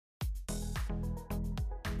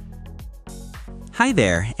Hi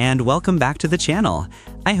there, and welcome back to the channel.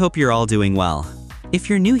 I hope you're all doing well.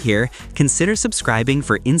 If you're new here, consider subscribing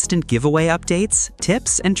for instant giveaway updates,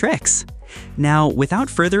 tips, and tricks. Now, without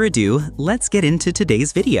further ado, let's get into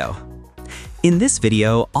today's video. In this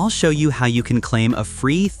video, I'll show you how you can claim a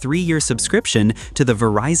free 3-year subscription to the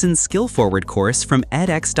Verizon Skill Forward course from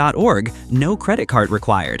edX.org, no credit card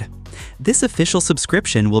required. This official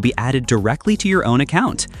subscription will be added directly to your own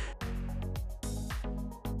account.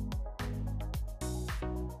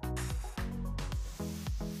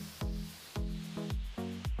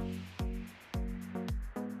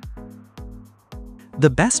 The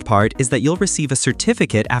best part is that you'll receive a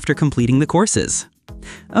certificate after completing the courses.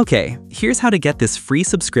 Okay, here's how to get this free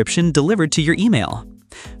subscription delivered to your email.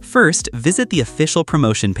 First, visit the official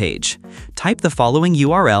promotion page. Type the following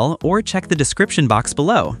URL or check the description box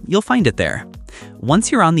below. You'll find it there.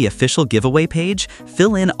 Once you're on the official giveaway page,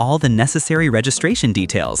 fill in all the necessary registration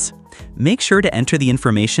details. Make sure to enter the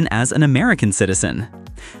information as an American citizen.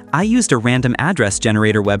 I used a random address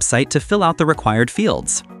generator website to fill out the required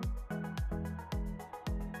fields.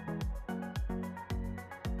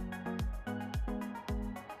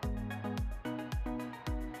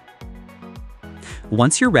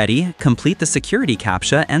 Once you're ready, complete the security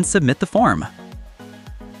CAPTCHA and submit the form.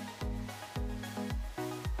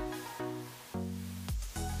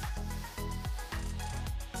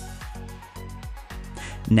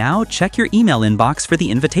 Now check your email inbox for the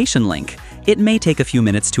invitation link. It may take a few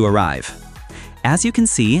minutes to arrive. As you can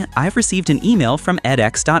see, I've received an email from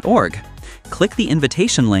edX.org. Click the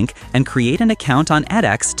invitation link and create an account on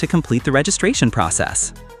edX to complete the registration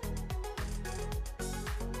process.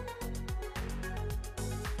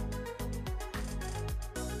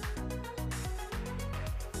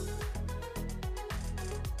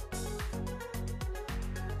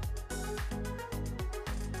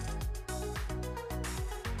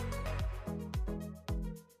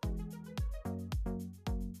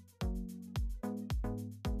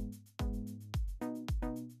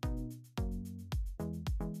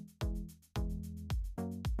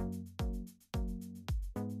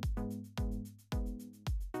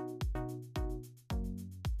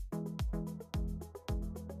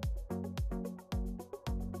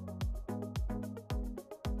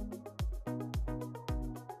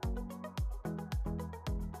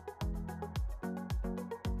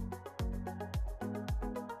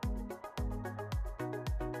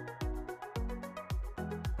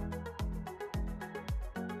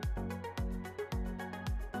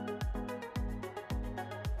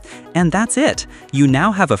 And that's it! You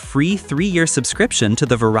now have a free 3-year subscription to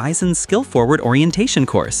the Verizon Skill Forward orientation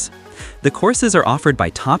course. The courses are offered by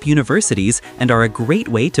top universities and are a great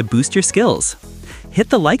way to boost your skills. Hit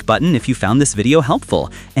the like button if you found this video helpful,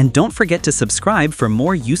 and don't forget to subscribe for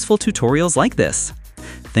more useful tutorials like this.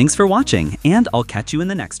 Thanks for watching, and I'll catch you in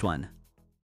the next one.